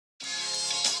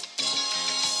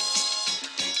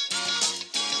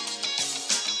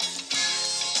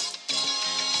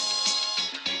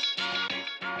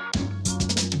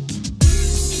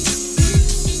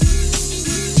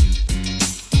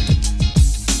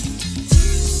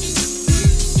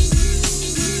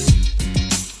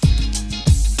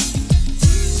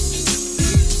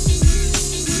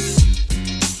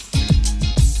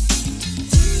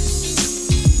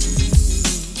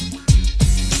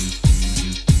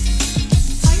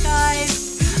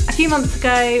months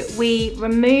ago, we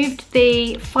removed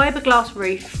the fiberglass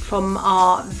roof from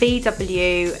our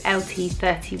VW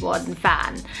LT31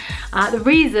 van. The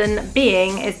reason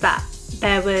being is that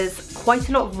there was quite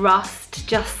a lot of rust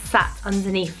just sat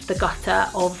underneath the gutter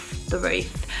of the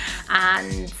roof,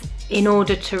 and in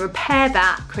order to repair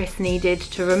that, Chris needed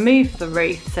to remove the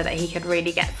roof so that he could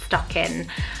really get stuck in,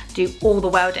 do all the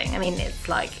welding. I mean, it's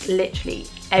like literally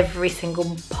every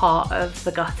single part of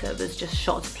the gutter was just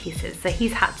shot to pieces. So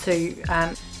he's had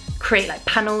to create like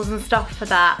panels and stuff for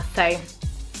that. So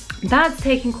that's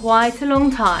taken quite a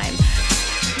long time.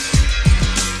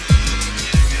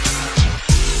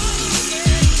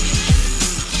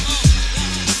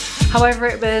 However,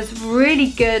 it was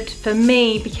really good for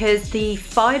me because the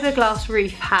fiberglass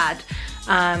roof had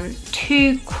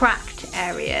two cracked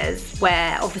areas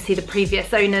where obviously the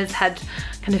previous owners had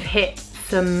kind of hit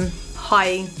some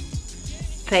high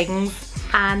things,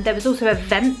 and there was also a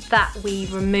vent that we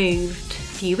removed a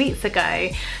few weeks ago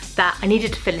that I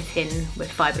needed to fill it in with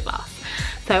fiberglass.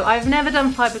 So I've never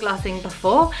done fiberglassing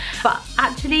before, but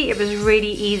actually it was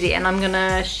really easy, and I'm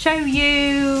gonna show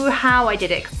you how I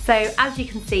did it. So as you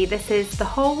can see, this is the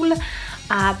hole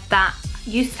that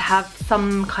used to have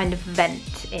some kind of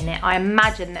vent in it. I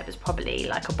imagine there was probably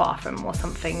like a bathroom or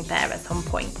something there at some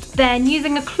point. Then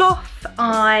using a cloth,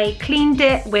 I cleaned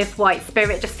it with white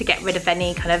spirit just to get rid of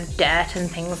any kind of dirt and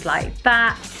things like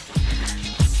that.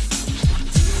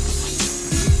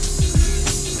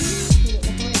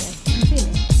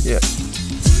 Yeah.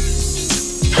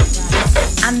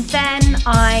 And then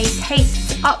I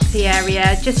taped up the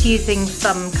area just using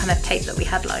some kind of tape that we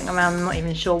had lying around. I'm not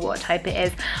even sure what type it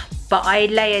is, but I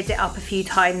layered it up a few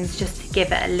times just to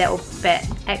give it a little bit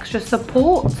extra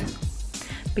support,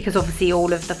 because obviously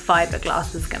all of the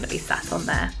fiberglass was going to be sat on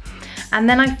there. And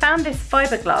then I found this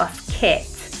fiberglass kit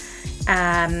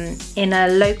in a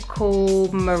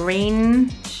local marine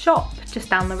shop just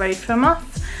down the road from us.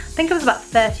 I think it was about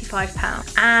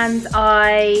 £35, and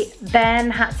I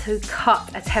then had to cut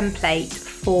a template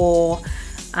for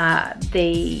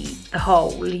the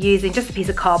hole using just a piece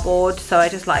of cardboard. So I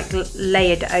just like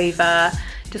layered it over,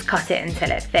 just cut it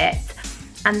until it fit,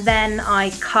 and then I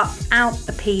cut out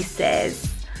the pieces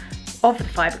of the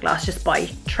fiberglass just by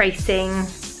tracing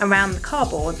around the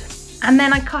cardboard. And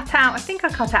then I cut out, I think I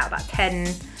cut out about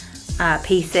 10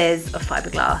 pieces of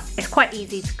fiberglass. It's quite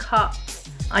easy to cut.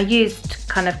 I used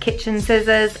kind of kitchen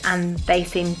scissors and they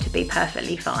seem to be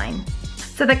perfectly fine.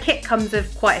 So the kit comes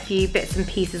with quite a few bits and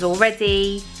pieces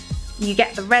already. You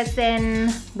get the resin,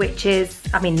 which is,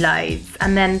 I mean, loads,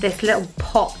 and then this little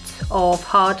pot of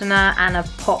hardener and a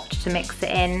pot to mix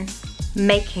it in.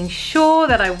 Making sure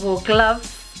that I wore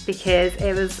gloves because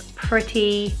it was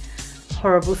pretty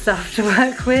horrible stuff to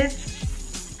work with.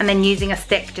 And then using a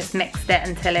stick, just mixed it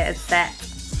until it had set.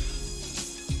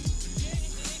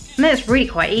 And then it's really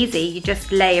quite easy. You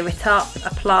just layer it up,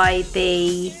 apply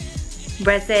the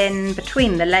resin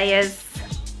between the layers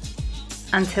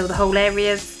until the whole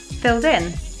area's filled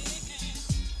in.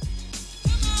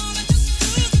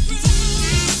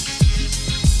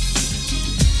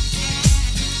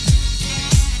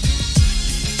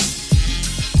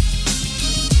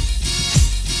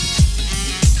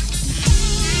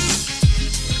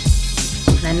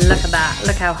 And then look at that,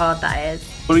 look how hard that is.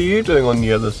 What are you doing on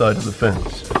the other side of the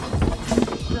fence?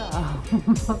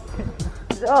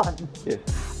 Is it on? Yeah.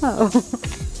 Oh.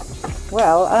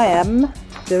 Well, I am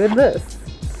doing this.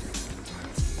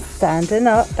 Standing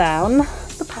up, down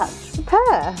the patch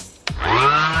repair.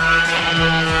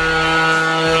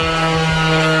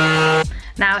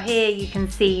 Now here you can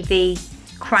see the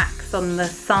cracks on the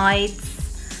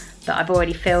sides that I've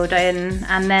already filled in,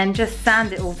 and then just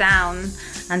sand it all down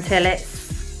until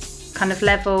it's kind of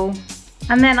level.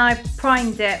 And then I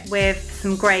primed it with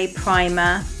some grey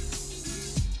primer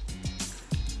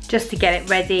just to get it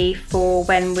ready for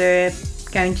when we're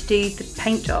going to do the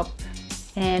paint job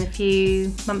in a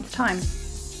few months' time.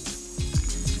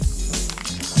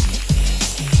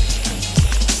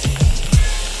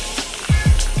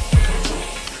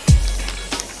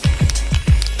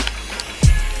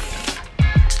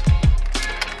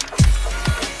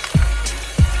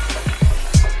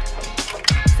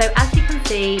 So as you can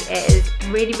see, it is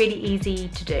really easy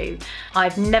to do.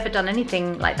 I've never done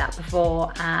anything like that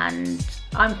before, and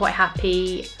I'm quite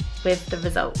happy with the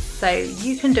results, so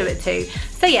you can do it too.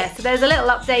 So yeah, so there's a little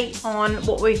update on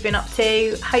what we've been up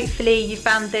to. Hopefully you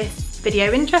found this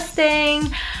video interesting,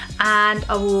 and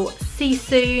I will see you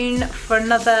soon for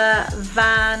another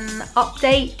van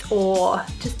update or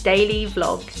just daily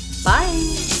vlog.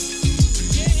 Bye.